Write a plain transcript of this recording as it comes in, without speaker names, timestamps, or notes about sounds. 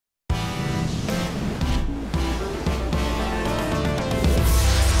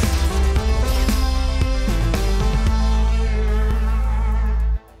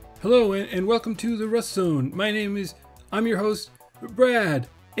Hello and welcome to the Rust Zone. I'm your host, Brad,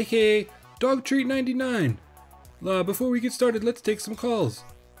 aka DogTreat99. Before we get started, let's take some calls.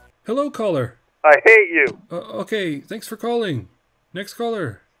 Hello, caller. I hate you. Okay, thanks for calling. Next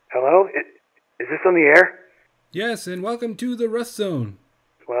caller. Hello? Is this on the air? Yes, and welcome to the Rust Zone.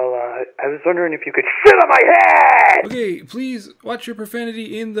 Well, I was wondering if you could shit on my head! Okay, please watch your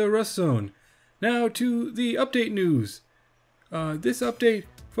profanity in the Rust Zone. Now to the update news. This update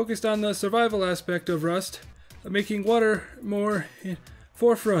focused on the survival aspect of Rust, making water more in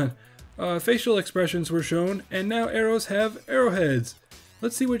forefront. Facial expressions were shown, and now arrows have arrowheads.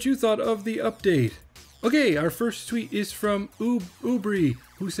 Let's see what you thought of the update. Okay, our first tweet is from Ubri,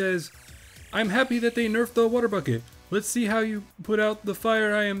 who says, "I'm happy that they nerfed the water bucket. Let's see how you put out the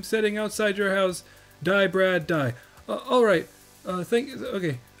fire I am setting outside your house. Die, Brad, die." Alright,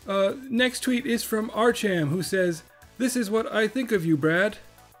 okay. Next tweet is from Archam, who says, "This is what I think of you, Brad."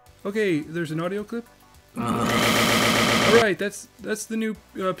 Okay, there's an audio clip. Alright, that's the new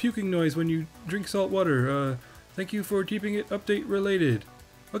puking noise when you drink salt water. Thank you for keeping it update related.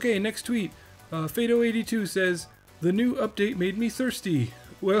 Okay, next tweet. Fado82 says, "The new update made me thirsty."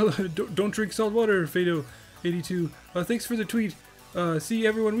 Well, don't drink salt water, Fado82. Thanks for the tweet. See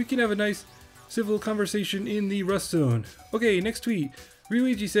everyone, we can have a nice civil conversation in the Rust Zone. Okay, next tweet.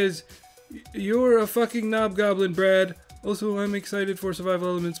 Ryuichi says, "You're a fucking knob goblin, Brad. Also, I'm excited for survival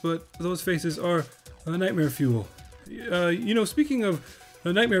elements, but those faces are nightmare fuel." Speaking of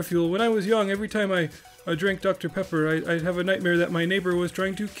nightmare fuel, when I was young, every time I drank Dr. Pepper, I'd have a nightmare that my neighbor was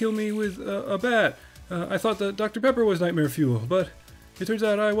trying to kill me with a bat. I thought that Dr. Pepper was nightmare fuel, but it turns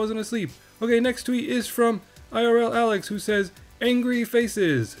out I wasn't asleep. Okay, next tweet is from IRL Alex, who says, "Angry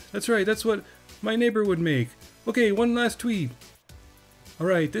faces." That's right, that's what my neighbor would make. Okay, one last tweet.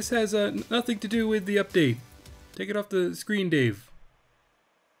 Alright, this has nothing to do with the update. Take it off the screen, Dave.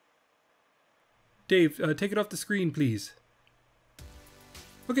 Dave, take it off the screen, please.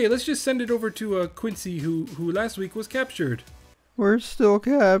 Okay, let's just send it over to Quincy, who last week was captured. We're still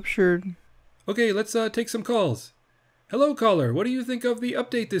captured. Okay, let's take some calls. Hello, caller. What do you think of the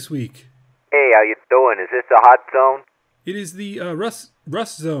update this week? Hey, how you doing? Is this a hot zone? It is the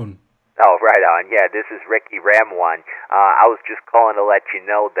Rust Zone. Oh, right on. Yeah, this is Ricky Ramwan. I was just calling to let you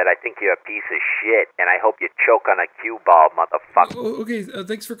know that I think you're a piece of shit, and I hope you choke on a cue ball, motherfucker. Okay,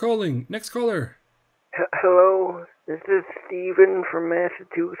 thanks for calling. Next caller. Hello, this is Steven from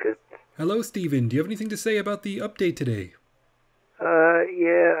Massachusetts. Hello, Steven. Do you have anything to say about the update today?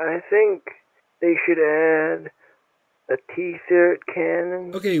 Yeah, I think they should add a T-shirt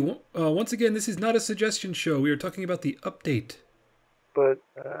cannon. Okay, once again, this is not a suggestion show. We are talking about the update. But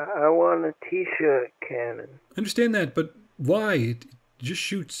I want a T-shirt cannon. I understand that, but why? It just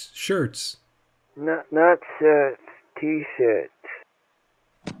shoots shirts. Not shirts, T-shirts.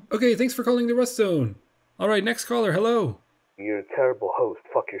 Okay, thanks for calling the Rust Zone. Alright, next caller, hello. You're a terrible host,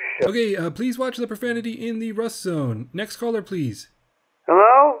 fuck your shit. Okay, please watch the profanity in the Rust Zone. Next caller, please.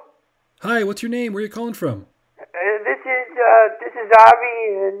 Hello? Hi, what's your name? Where are you calling from? This is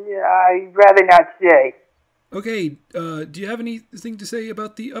Avi, and I'd rather not say. Okay, do you have anything to say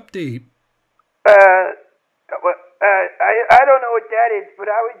about the update? I don't know what that is, but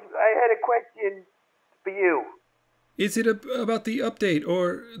I had a question for you. Is it about the update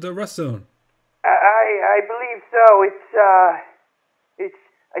or the Rust Zone? I believe so. It's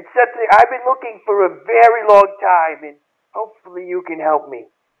something I've been looking for a very long time, and hopefully you can help me.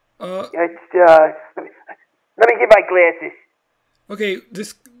 Let me get my glasses. Okay,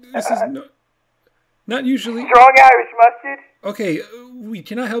 this is not usually... Strong Irish mustard? Okay, we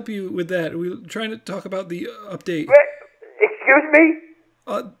cannot help you with that. We're trying to talk about the update. Excuse me?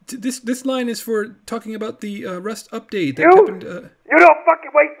 This line is for talking about the Rust update that You happened... You don't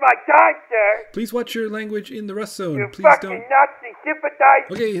fucking waste my time, sir! Please watch your language in the Rust Zone. You Please fucking don't... Nazi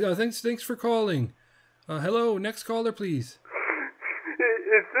sympathizer! Okay, thanks for calling. Hello, next caller, please.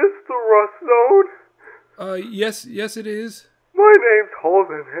 Is this the Rust Zone? Yes, it is. My name's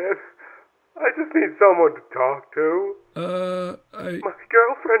Holdenhead. I just need someone to talk to. My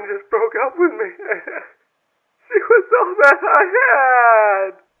girlfriend just broke up with me. She was all that I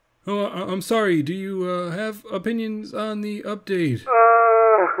had. Oh, I'm sorry. Do you have opinions on the update?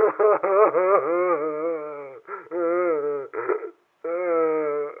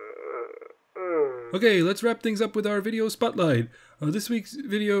 Okay, let's wrap things up with our video spotlight. This week's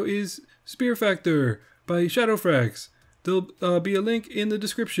video is Spear Factor by Shadowfrax. There'll be a link in the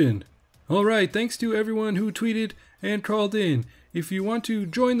description. Alright, thanks to everyone who tweeted and called in. If you want to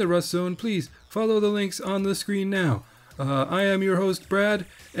join the Rust Zone, please follow the links on the screen now. I am your host, Brad,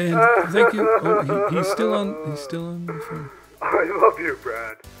 and thank you. Oh, he's still on the phone. I love you,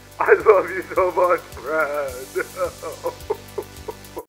 Brad. I love you so much, Brad.